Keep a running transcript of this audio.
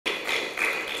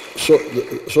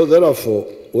So therefore,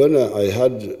 when I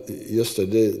had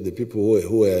yesterday the people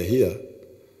who were here,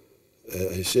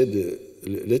 I said,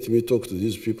 let me talk to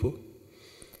these people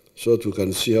so that we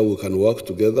can see how we can work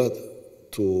together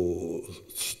to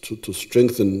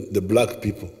strengthen the black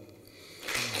people.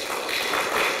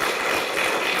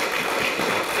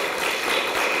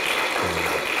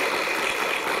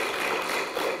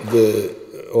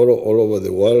 All over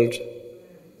the world,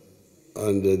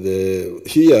 and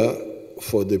here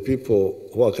for the people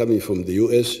who are coming from the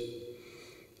US,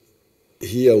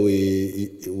 here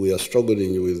we are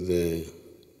struggling with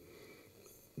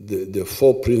the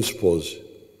 4 principles.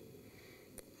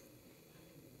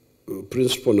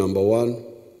 Principle number 1,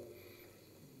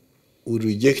 we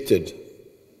rejected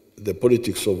the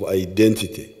politics of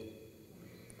identity.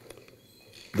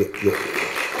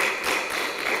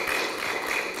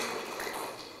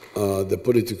 The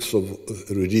politics of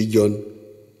religion,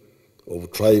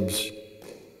 of tribes,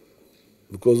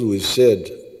 because we said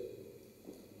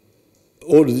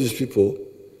all these people,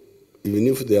 even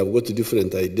if they have got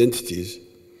different identities,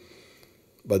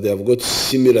 but they have got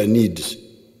similar needs.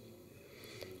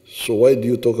 So why do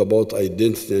you talk about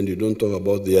identity and you don't talk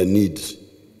about their needs?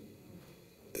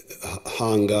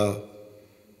 Hunger,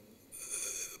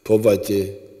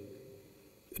 poverty,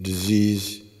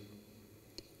 disease,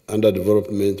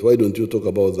 underdevelopment. Why don't you talk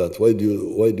about that? Why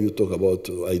do you talk about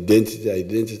identity?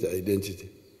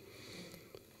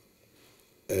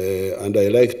 And I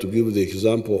like to give the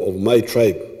example of my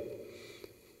tribe,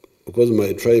 because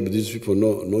my tribe, these people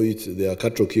know it. They are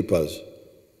cattle keepers.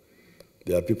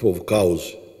 They are people of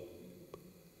cows.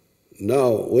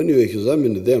 Now, when you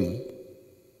examine them,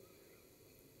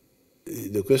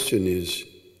 the question is,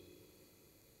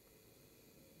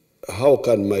 how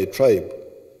can my tribe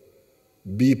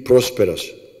be prosperous?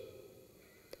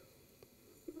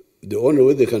 The only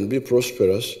way they can be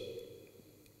prosperous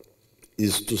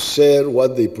is to sell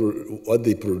what they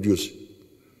produce.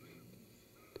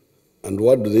 And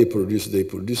what do they produce? They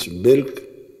produce milk,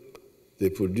 they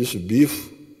produce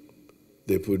beef,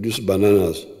 they produce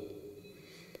bananas.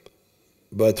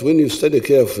 But when you study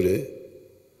carefully,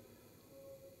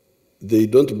 they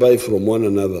don't buy from one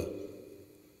another.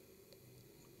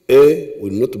 A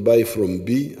will not buy from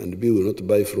B, and B will not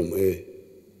buy from A.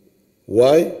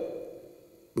 Why?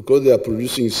 Because they are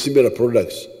producing similar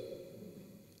products.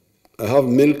 I have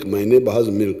milk, my neighbor has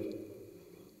milk.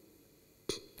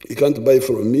 He can't buy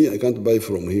from me, I can't buy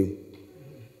from him.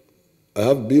 I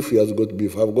have beef, he has got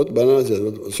beef. I've got bananas, he has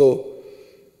got...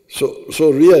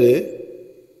 So really,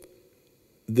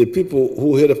 the people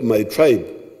who help my tribe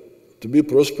to be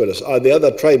prosperous are the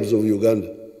other tribes of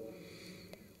Uganda.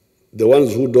 The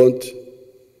ones who don't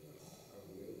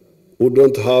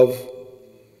have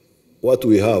what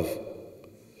we have.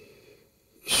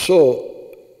 So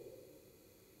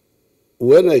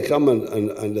when I come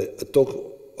and talk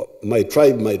my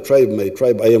tribe, I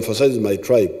emphasize my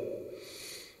tribe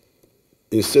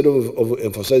instead of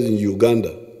emphasizing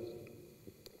Uganda.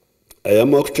 I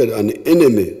am actually an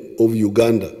enemy of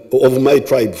Uganda, of my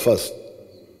tribe first.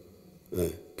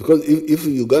 Because if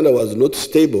Uganda was not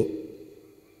stable,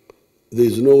 there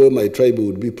is no way my tribe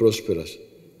would be prosperous.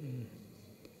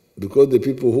 Because the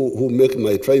people who make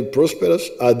my tribe prosperous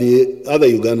are the other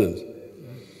Ugandans.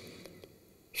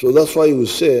 So that's why we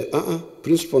say,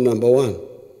 principle number 1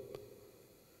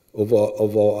 of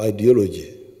our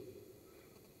ideology,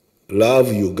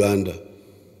 love Uganda.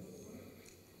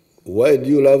 Why do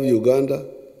you love Uganda?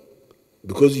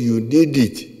 Because you need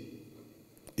it.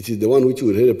 It is the one which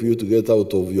will help you to get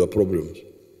out of your problems.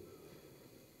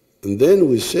 And then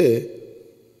we say,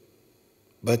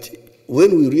 but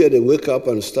when we really wake up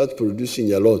and start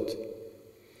producing a lot,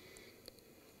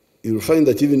 you'll find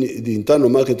that even the internal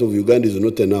market of Uganda is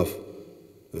not enough.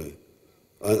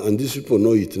 And these people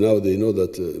know it now. They know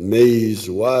that maize,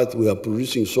 we are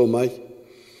producing so much,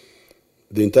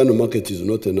 the internal market is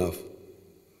not enough.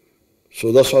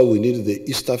 So that's why we need the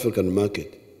East African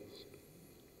market.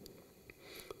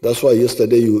 That's why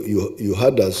yesterday you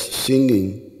heard us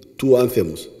singing 2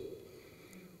 anthems,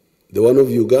 the one of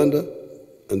Uganda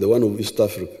and the one of East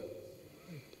Africa.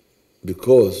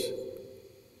 Because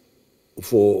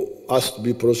for us to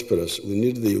be prosperous, we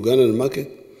need the Ugandan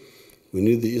market, we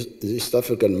need the East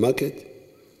African market,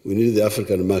 we need the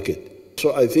African market.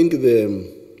 So I think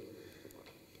the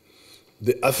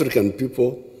African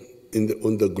people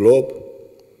on the globe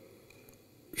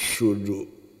should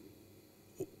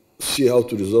see how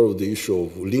to resolve the issue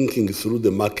of linking through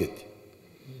the market.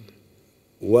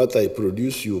 What I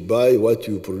produce, you buy. What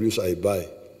you produce, I buy.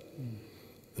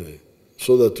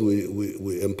 So that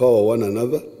we empower one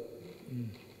another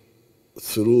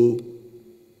through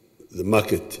the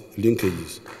market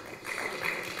linkages.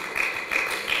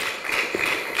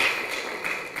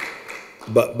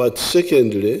 But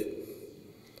secondly,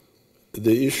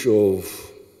 the issue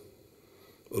of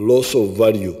loss of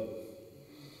value,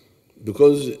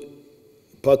 because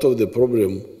part of the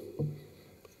problem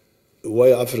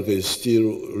why Africa is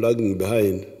still lagging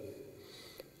behind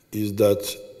is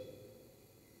that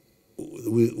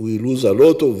we lose a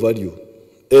lot of value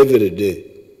every day.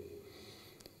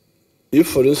 If,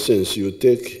 for instance, you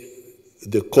take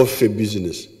the coffee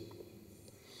business,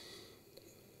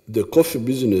 the coffee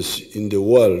business in the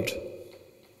world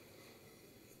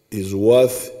is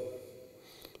worth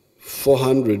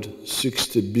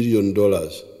 $460 billion.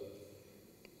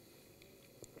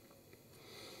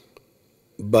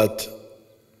 But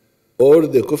all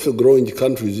the coffee growing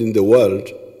countries in the world,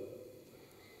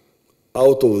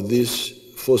 out of this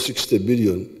 460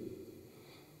 billion,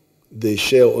 they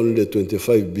share only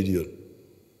 25 billion.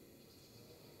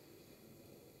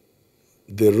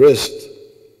 The rest,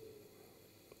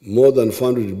 more than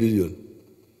 400 billion,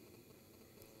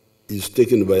 is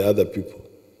taken by other people.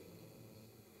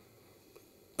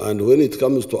 And when it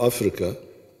comes to Africa,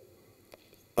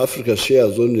 Africa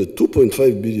shares only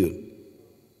 2.5 billion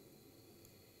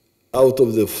out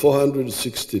of the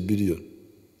 460 billion.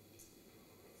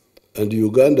 And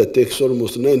Uganda takes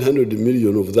almost 900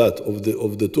 million of that, of the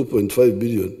 2.5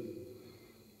 billion.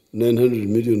 900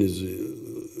 million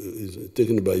is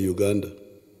taken by Uganda.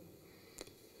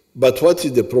 But what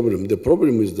is the problem? The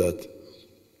problem is that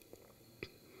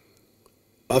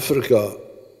Africa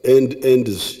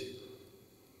ends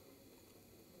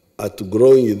at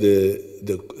growing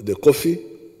the coffee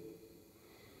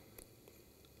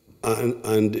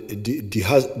and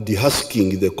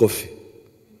dehusking the coffee.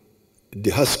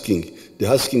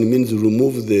 Dehusking means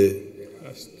remove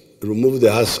the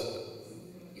husk,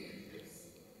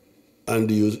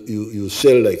 and you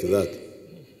sell like that.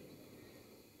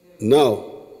 Now,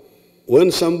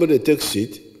 when somebody takes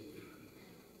it,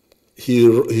 he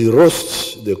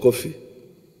roasts the coffee,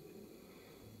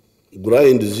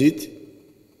 grinds it,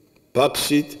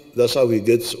 packs it. That's how he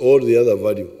gets all the other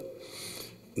value.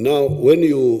 Now, when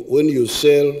you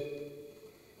sell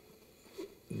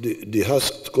the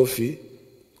husked coffee,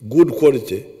 good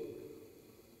quality,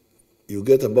 you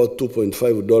get about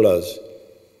 $2.5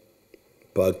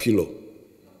 per kilo.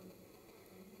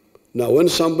 Now, when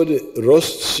somebody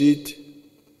roasts it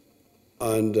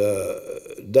and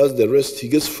does the rest, he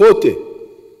gets 40.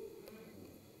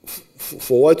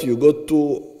 For what you got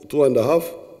two and a half,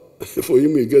 for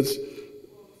him he gets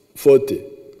 40.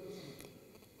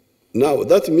 Now,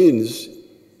 that means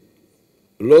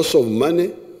loss of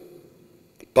money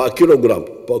per kilogram.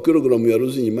 Per kilogram, we are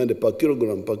losing money per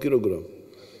kilogram.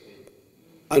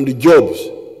 And jobs.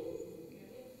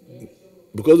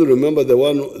 Because remember, the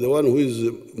one who is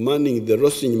manning the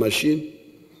roasting machine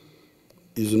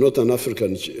is not an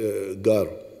African girl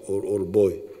or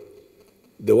boy.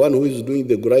 The one who is doing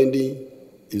the grinding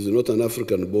is not an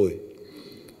African boy.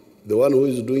 The one who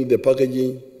is doing the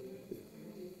packaging.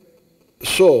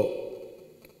 So,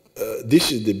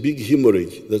 this is the big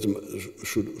hemorrhage that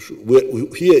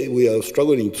here we are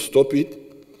struggling to stop it.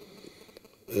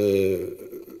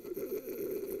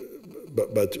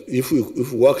 But if we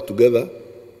work together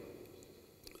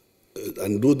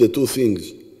and do the two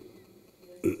things,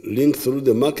 link through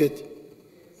the market,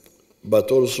 but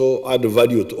also add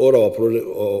value to all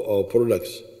our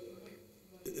products,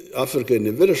 Africa in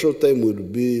a very short time will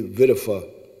be very far,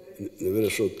 in a very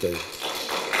short time.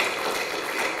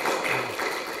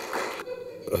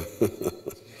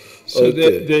 So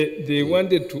okay. they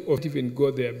wanted to even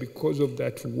go there because of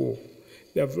that war.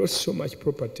 They have lost so much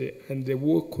property, and the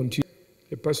war continues.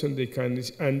 The person they can,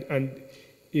 and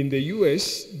in the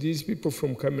US, these people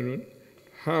from Cameroon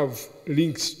have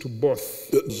links to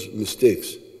both.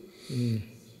 Mistakes.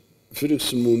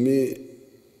 Felix Mumi,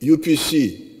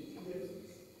 UPC,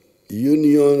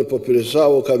 Union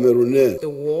População Camerounais. The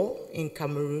war in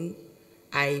Cameroon,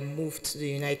 I moved to the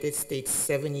United States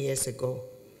 7 years ago.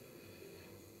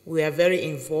 We are very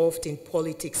involved in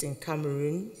politics in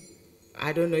Cameroon.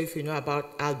 I don't know if you know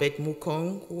about Albert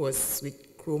Mukong, who was with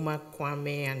Nkrumah,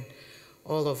 Kwame, and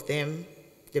all of them,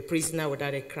 the prisoner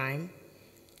without a crime.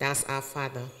 That's our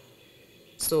father.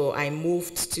 So I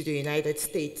moved to the United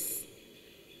States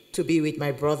to be with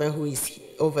my brother who is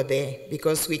over there,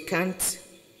 because we can't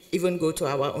even go to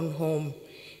our own home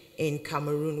in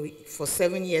Cameroon. For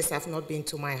 7 years, I've not been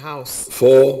to my house.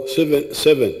 For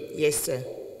seven? Yes, sir.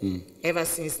 Ever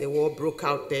since the war broke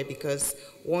out there, because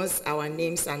once our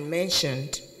names are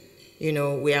mentioned, you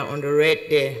know, we are on the red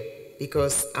there,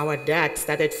 because our dad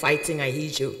started fighting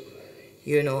Ahijo,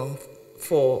 you know,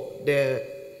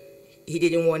 he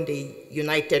didn't want the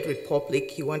United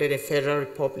Republic, he wanted a federal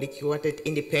republic, he wanted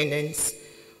independence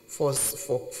for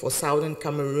Southern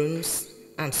Cameroons,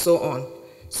 and so on.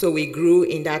 So we grew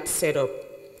in that setup.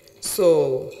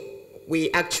 So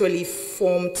we actually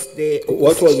formed the...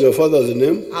 What was your father's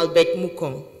name? Albert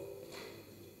Mukong.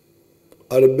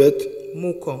 Albert?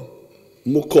 Mukong.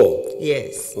 Muko?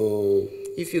 Yes. Oh.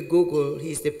 If you Google,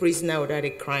 he's the prisoner without a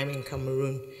crime in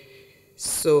Cameroon.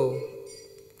 So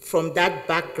from that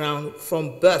background,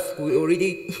 from birth, we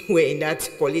already were in that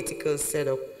political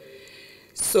setup.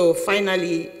 So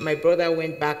finally, my brother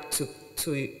went back to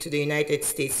the United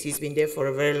States. He's been there for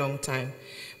a very long time.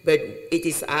 But it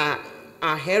is our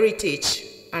heritage,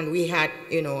 and we had,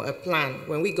 a plan.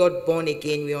 When we got born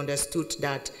again, we understood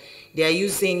that they are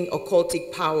using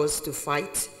occultic powers to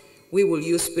fight. We will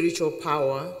use spiritual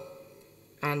power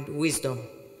and wisdom.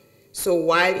 So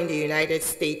while in the United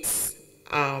States,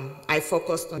 I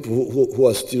focused on... Who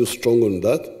are still strong on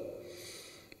that.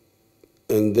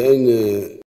 And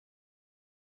then